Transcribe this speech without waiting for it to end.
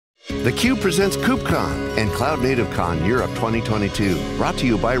theCUBE presents KubeCon and Cloudnativecon Europe 2022, brought to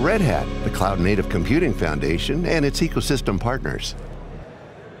you by Red Hat, the Cloud Native Computing Foundation, and its ecosystem partners.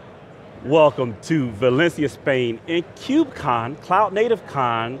 Welcome to Valencia, Spain, in KubeCon,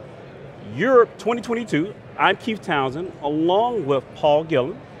 Cloudnativecon Europe 2022. I'm Keith Townsend, along with Paul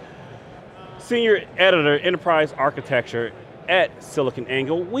Gillin, Senior Editor, Enterprise Architecture at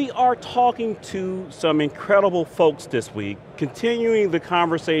SiliconANGLE. We are talking to some incredible folks this week, continuing the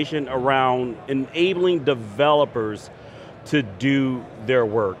conversation around enabling developers to do their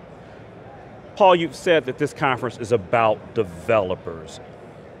work. Paul, you've said that this conference is about developers.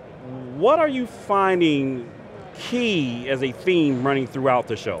 What are you finding key as a theme running throughout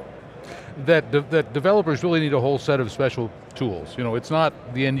the show? That developers really need a whole set of special tools. You know, it's not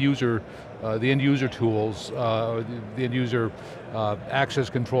the end user tools, the end user access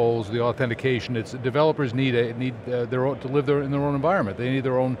controls, the authentication. It's developers need their own, to live in their own environment. They need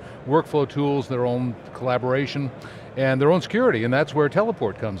their own workflow tools, their own collaboration, and their own security, and that's where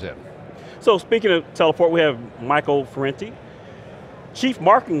Teleport comes in. So speaking of Teleport, we have Michael Ferranti, Chief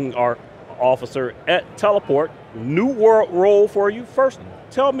Marketing Officer at Teleport. New role for you. First,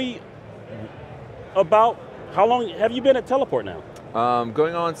 tell me about how long have you been at Teleport now?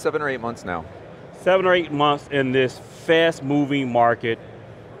 Going on 7 or 8 months now. 7 or 8 months in this fast-moving market.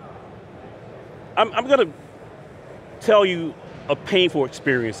 I'm going to tell you a painful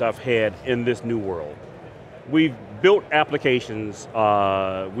experience I've had in this new world. We've built applications,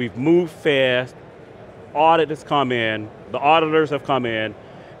 we've moved fast, audit has come in, the auditors have come in,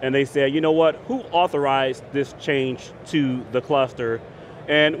 and they said, you know what, who authorized this change to the cluster?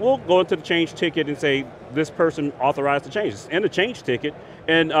 And we'll go into the change ticket and say, this person authorized the change. It's in the change ticket,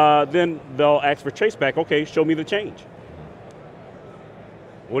 and then they'll ask for traceback, okay, show me the change.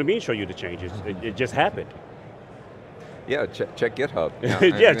 What do you mean show you the change? It just happened. Yeah, check GitHub.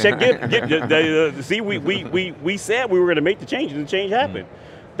 Yeah, check GitHub. See, we said we were going to make the change, and the change happened.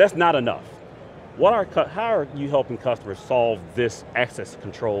 That's not enough. How are you helping customers solve this access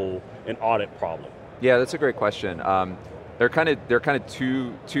control and audit problem? Yeah, that's a great question. They're kind of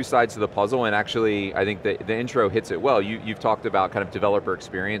two sides to the puzzle, and actually, I think the intro hits it well. You've talked about kind of developer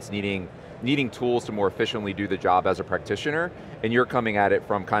experience, needing tools to more efficiently do the job as a practitioner, and you're coming at it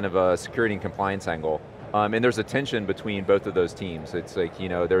from kind of a security and compliance angle. And there's a tension between both of those teams. It's like, you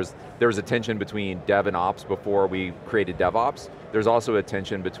know, there was a tension between dev and ops before we created DevOps. There's also a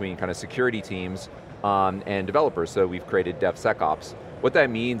tension between kind of security teams and developers, so we've created DevSecOps. What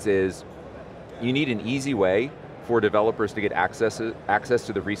that means is you need an easy way for developers to get access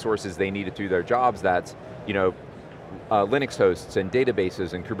to the resources they need to do their jobs. That's, you know, Linux hosts and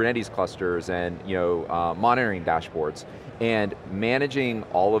databases and Kubernetes clusters and, you know, monitoring dashboards. And managing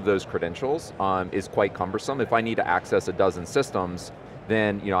all of those credentials is quite cumbersome. If I need to access a dozen systems,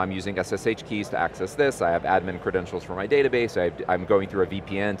 then, you know, I'm using SSH keys to access this. I have admin credentials for my database. I'm going through a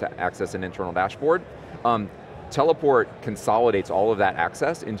VPN to access an internal dashboard. Teleport consolidates all of that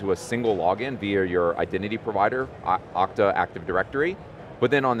access into a single login via your identity provider, Okta Active Directory.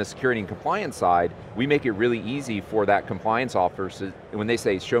 But then on the security and compliance side, we make it really easy for that compliance officer, when they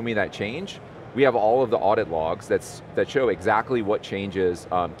say, show me that change, we have all of the audit logs that show exactly what changes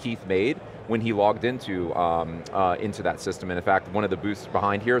Keith made when he logged into that system. And in fact, one of the booths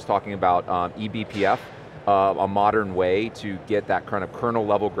behind here is talking about eBPF, a modern way to get that kind of kernel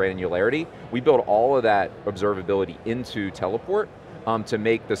level granularity. We build all of that observability into Teleport to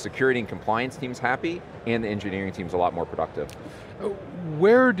make the security and compliance teams happy and the engineering teams a lot more productive.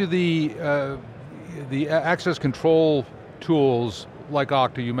 Where do the access control tools like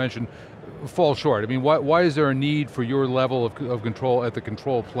Okta you mentioned fall short? I mean, why is there a need for your level of control at the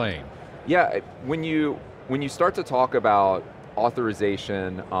control plane? Yeah, when you start to talk about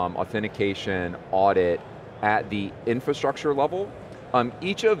authorization, authentication, audit at the infrastructure level,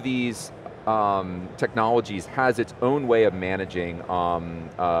 each of these technologies has its own way of managing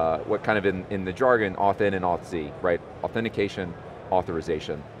what kind of in the jargon, auth-in and auth-z, right? Authentication,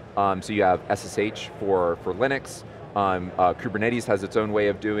 authorization. So you have SSH for Linux, Kubernetes has its own way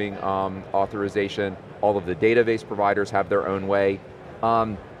of doing authorization, all of the database providers have their own way.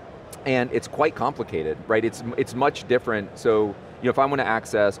 And it's quite complicated, right? It's much different. So, you know, if I'm going to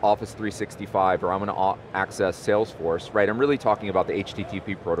access Office 365 or I'm going to access Salesforce, right? I'm really talking about the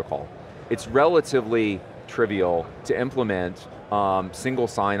HTTP protocol. It's relatively trivial to implement single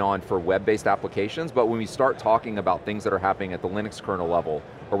sign-on for web-based applications, but when we start talking about things that are happening at the Linux kernel level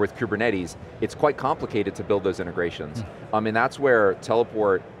or with Kubernetes, it's quite complicated to build those integrations. And that's where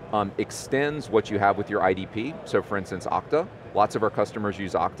Teleport extends what you have with your IDP. So for instance, Okta, lots of our customers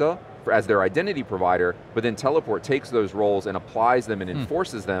use Okta. as their identity provider, but then Teleport takes those roles and applies them and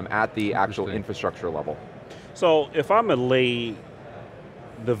enforces them at the actual infrastructure level. So if I'm a lay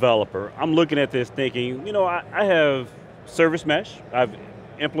developer, I'm looking at this thinking, you know, I have service mesh, I've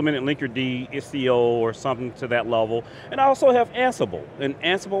implemented Linkerd, SEO or something to that level, and I also have Ansible, and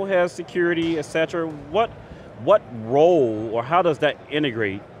Ansible has security, et cetera. What role or how does that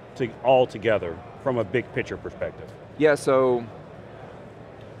integrate all together from a big picture perspective? Yeah, so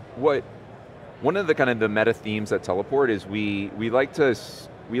one of the kind of the meta themes at Teleport is we like to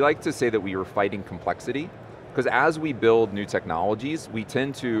say that we are fighting complexity, because as we build new technologies, we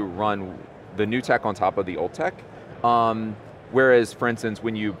tend to run the new tech on top of the old tech. Whereas, for instance,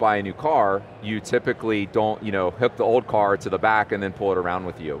 when you buy a new car, you typically don't, hook the old car to the back and then pull it around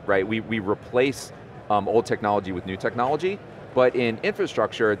with you, right? We replace old technology with new technology, but in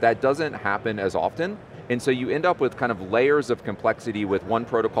infrastructure, that doesn't happen as often. And so you end up with kind of layers of complexity with one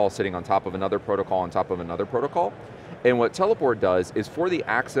protocol sitting on top of another protocol on top of another protocol. And what Teleport does is for the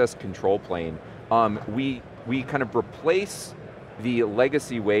access control plane, we kind of replace the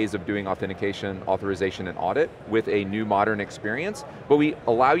legacy ways of doing authentication, authorization, and audit with a new modern experience, but we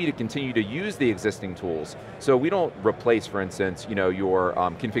allow you to continue to use the existing tools. So we don't replace, for instance, your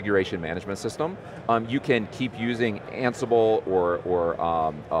configuration management system. You can keep using Ansible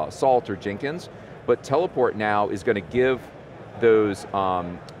or Salt or Jenkins, but Teleport now is going to give those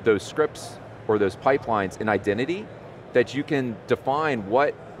scripts or those pipelines an identity that you can define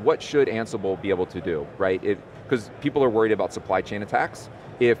what should Ansible be able to do, right? Because people are worried about supply chain attacks.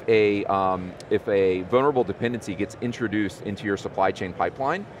 If a vulnerable dependency gets introduced into your supply chain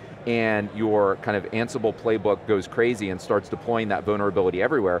pipeline and your kind of Ansible playbook goes crazy and starts deploying that vulnerability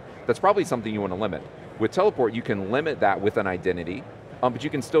everywhere, that's probably something you want to limit. With Teleport, you can limit that with an identity, but you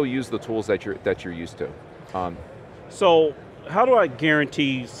can still use the tools that you're used to. So how do I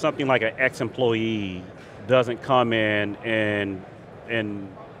guarantee something like an ex-employee doesn't come in and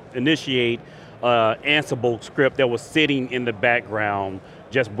initiate Ansible script that was sitting in the background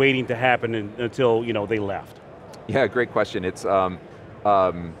just waiting to happen until they left? Yeah, great question. It's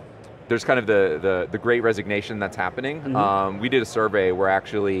there's kind of the great resignation that's happening. Mm-hmm. We did a survey where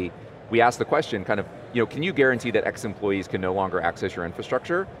actually we asked the question kind of, can you guarantee that ex-employees can no longer access your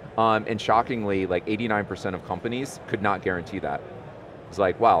infrastructure? And shockingly, like 89% of companies could not guarantee that. It's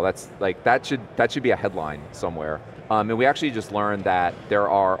like, wow, that should be a headline somewhere. And we actually just learned that there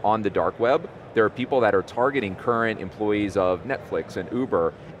are, on the dark web, there are people that are targeting current employees of Netflix and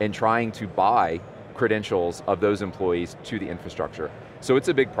Uber and trying to buy credentials of those employees to the infrastructure. So it's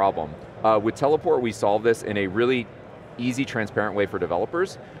a big problem. With Teleport, we solve this in a really easy, transparent way for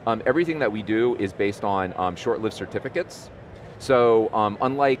developers. Everything that we do is based on short-lived certificates. So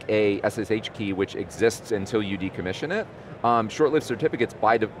unlike a SSH key, which exists until you decommission it, short-lived certificates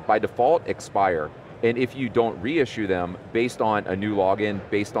by default expire. And if you don't reissue them based on a new login,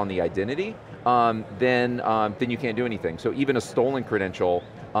 based on the identity, then you can't do anything. So even a stolen credential,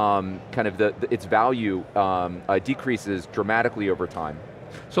 kind of its value decreases dramatically over time.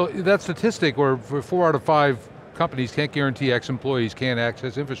 So that statistic where 4 out of 5 companies can't guarantee ex-employees can't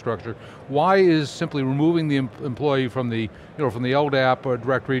access infrastructure, why is simply removing the employee from the LDAP or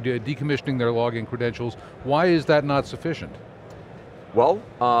directory, decommissioning their login credentials, why is that not sufficient? Well,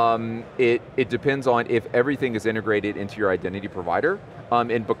 it depends on if everything is integrated into your identity provider,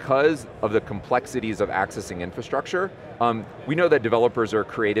 and because of the complexities of accessing infrastructure, we know that developers are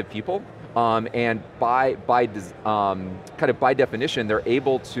creative people, and by definition, they're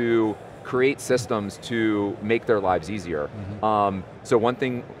able to create systems to make their lives easier. Mm-hmm. So one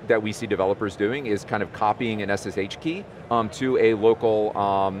thing that we see developers doing is kind of copying an SSH key to a local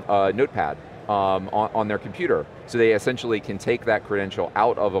notepad on their computer. So they essentially can take that credential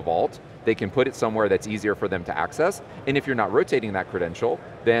out of a vault, they can put it somewhere that's easier for them to access, and if you're not rotating that credential,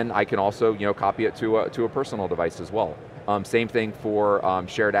 then I can also copy it to a personal device as well. Same thing for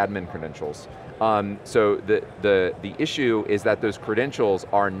shared admin credentials. So the issue is that those credentials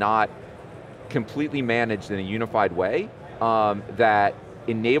are not completely managed in a unified way that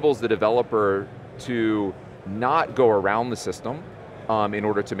enables the developer to not go around the system in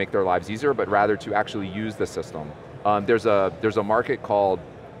order to make their lives easier, but rather to actually use the system. There's a market called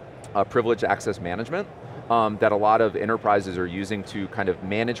privileged access management that a lot of enterprises are using to kind of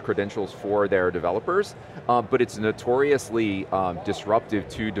manage credentials for their developers, but it's notoriously disruptive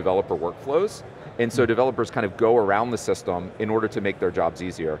to developer workflows, and so developers kind of go around the system in order to make their jobs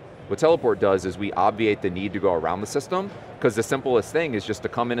easier. What Teleport does is we obviate the need to go around the system, because the simplest thing is just to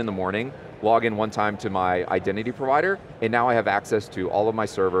come in the morning, log in one time to my identity provider, and now I have access to all of my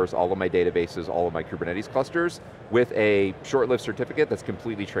servers, all of my databases, all of my Kubernetes clusters, with a short-lived certificate that's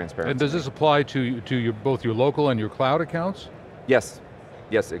completely transparent. And does this apply to both your local and your cloud accounts? Yes,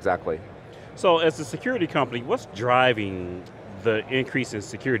 yes, exactly. So as a security company, what's driving the increase in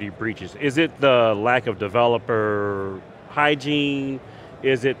security breaches? Is it the lack of developer hygiene?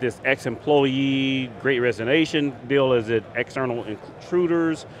 Is it this ex-employee great resignation deal? Is it external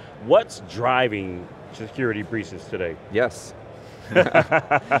intruders? What's driving security breaches today? Yes.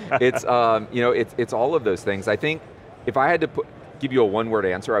 It's it's all of those things. I think if I had to give you a one-word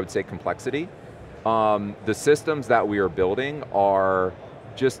answer, I would say complexity. The systems that we are building are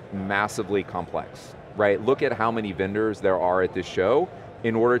just massively complex, right? Look at how many vendors there are at this show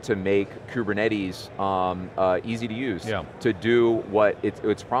in order to make Kubernetes easy to use, to do what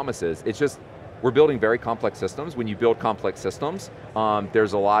its promise is. It's just, we're building very complex systems. When you build complex systems,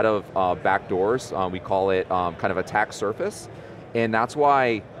 there's a lot of backdoors. We call it kind of attack surface. And that's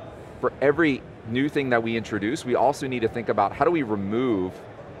why for every new thing that we introduce, we also need to think about how do we remove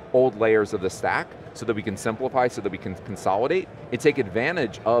old layers of the stack so that we can simplify, so that we can consolidate, and take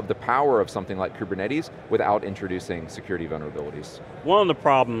advantage of the power of something like Kubernetes without introducing security vulnerabilities. One of the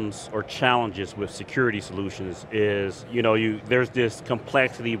problems or challenges with security solutions is, there's this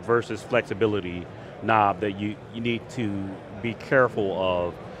complexity versus flexibility knob that you need to be careful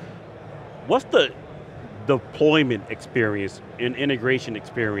of. What's the deployment experience and integration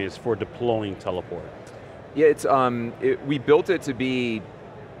experience for deploying Teleport? Yeah, it's we built it to be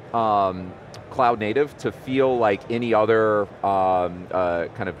cloud native, to feel like any other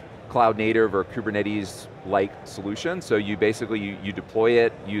kind of cloud native or Kubernetes-like solution. So you basically, you deploy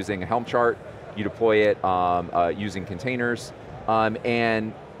it using a Helm chart, you deploy it using containers,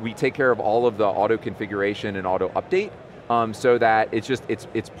 and we take care of all of the auto configuration and auto update, so that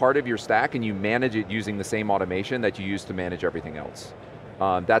it's part of your stack, and you manage it using the same automation that you use to manage everything else.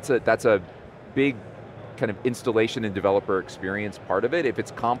 That's a big kind of installation and developer experience part of it. If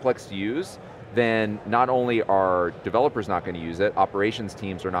it's complex to use, then not only are developers not going to use it, operations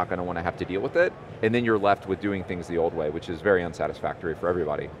teams are not going to want to have to deal with it, and then you're left with doing things the old way, which is very unsatisfactory for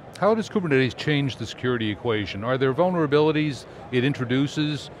everybody. How does Kubernetes change the security equation? Are there vulnerabilities it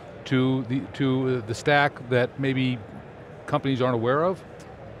introduces to the stack that maybe companies aren't aware of?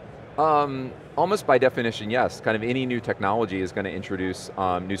 Almost by definition, yes. Kind of any new technology is going to introduce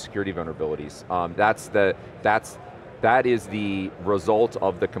new security vulnerabilities. That is the result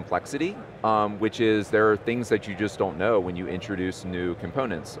of the complexity, which is there are things that you just don't know when you introduce new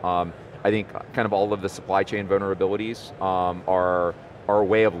components. I think kind of all of the supply chain vulnerabilities are a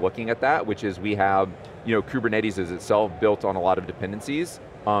way of looking at that, which is we have, Kubernetes is itself built on a lot of dependencies.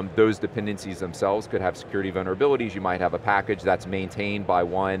 Those dependencies themselves could have security vulnerabilities. You might have a package that's maintained by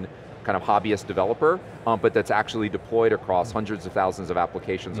one kind of hobbyist developer, but that's actually deployed across hundreds of thousands of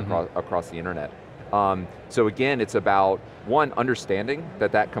applications across the internet. So again, it's about, one, understanding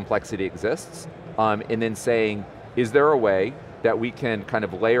that complexity exists, and then saying, is there a way that we can kind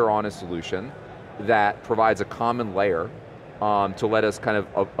of layer on a solution that provides a common layer to let us kind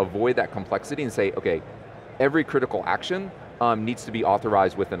of avoid that complexity and say, okay, every critical action needs to be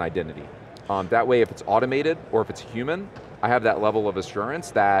authorized with an identity. That way, if it's automated or if it's human, I have that level of assurance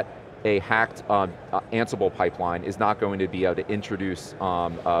that a hacked Ansible pipeline is not going to be able to introduce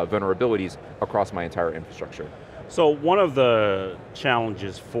vulnerabilities across my entire infrastructure. So one of the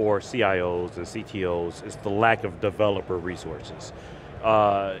challenges for CIOs and CTOs is the lack of developer resources.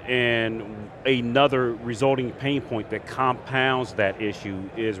 And another resulting pain point that compounds that issue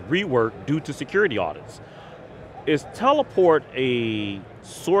is rework due to security audits. Is Teleport a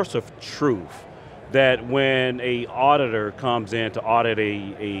source of truth that when a auditor comes in to audit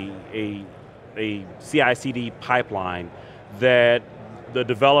a CI/CD pipeline, that the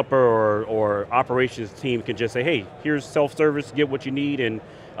developer or operations team can just say, hey, here's self-service, get what you need, and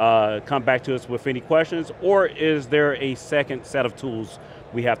come back to us with any questions? Or is there a second set of tools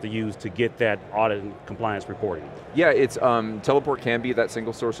we have to use to get that audit and compliance reporting? Yeah, it's Teleport can be that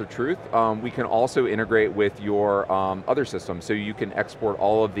single source of truth. We can also integrate with your other systems, so you can export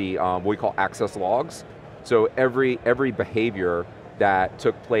all of the what we call access logs. So every behavior that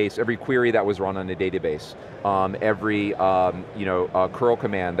took place, every query that was run on a database, every curl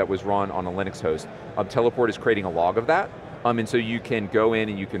command that was run on a Linux host, Teleport is creating a log of that, and so you can go in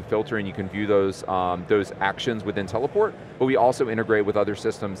and you can filter and you can view those actions within Teleport, but we also integrate with other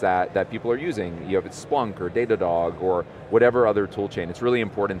systems that people are using. You have Splunk or Datadog or whatever other tool chain. It's really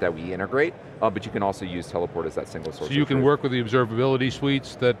important that we integrate, but you can also use Teleport as that single source. So you can work with the observability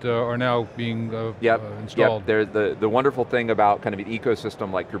suites that are now being installed. Yep. The wonderful thing about kind of an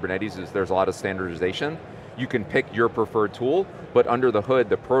ecosystem like Kubernetes is there's a lot of standardization. You can pick your preferred tool, but under the hood,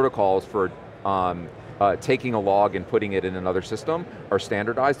 the protocols for taking a log and putting it in another system are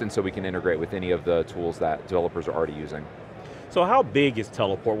standardized, and so we can integrate with any of the tools that developers are already using. So how big is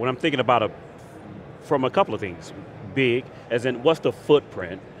Teleport? When I'm thinking about from a couple of things. Big, as in what's the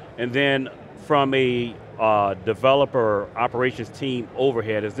footprint? And then from a developer operations team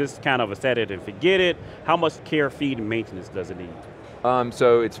overhead, is this kind of a set it and forget it? How much care, feed, and maintenance does it need?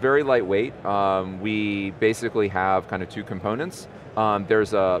 So it's very lightweight. We basically have kind of two components.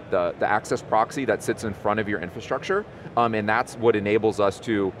 There's the access proxy that sits in front of your infrastructure, and that's what enables us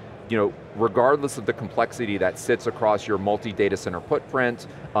to, regardless of the complexity that sits across your multi-data center footprint,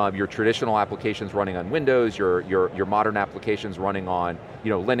 your traditional applications running on Windows, your modern applications running on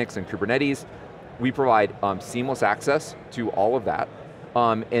Linux and Kubernetes, we provide seamless access to all of that.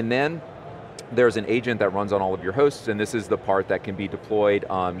 And then there's an agent that runs on all of your hosts, and this is the part that can be deployed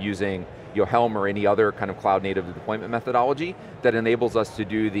using Helm or any other kind of cloud native deployment methodology that enables us to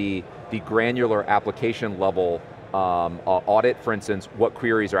do the granular application level audit. For instance, what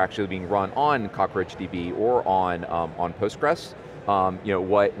queries are actually being run on CockroachDB or on Postgres,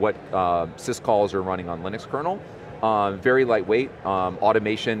 what syscalls are running on Linux kernel. Very lightweight,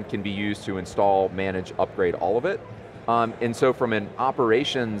 automation can be used to install, manage, upgrade all of it. And so from an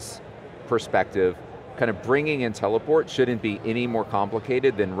operations perspective, kind of bringing in Teleport shouldn't be any more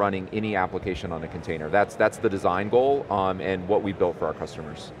complicated than running any application on a container. That's the design goal and what we built for our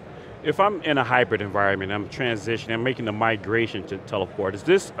customers. If I'm in a hybrid environment, I'm transitioning, I'm making the migration to Teleport, is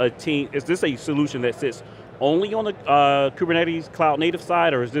this a solution that sits only on the Kubernetes cloud native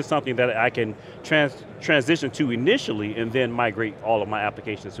side, or is this something that I can transition to initially and then migrate all of my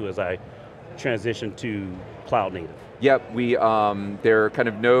applications to as I transition to cloud native? Yep, there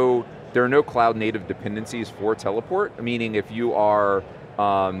are no cloud native dependencies for Teleport, meaning if you are,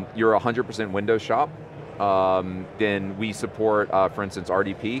 you're 100% Windows shop, then we support, for instance,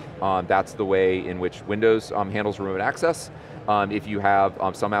 RDP. That's the way in which Windows handles remote access. If you have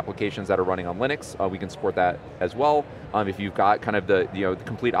some applications that are running on Linux, we can support that as well. If you've got kind of the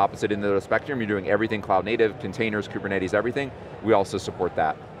complete opposite end of the spectrum, you're doing everything cloud native, containers, Kubernetes, everything, we also support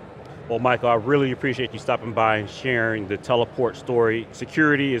that. Well, Michael, I really appreciate you stopping by and sharing the Teleport story.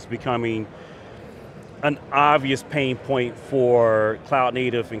 Security is becoming an obvious pain point for cloud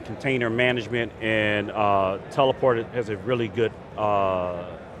native and container management, and Teleport has a really good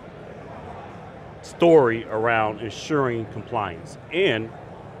story around ensuring compliance and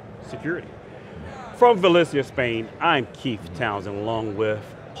security. From Valencia, Spain, I'm Keith Townsend along with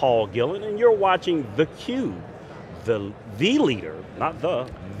Paul Gillin, and you're watching theCUBE, the leader, not the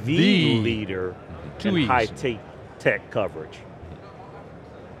leader in high-tech coverage.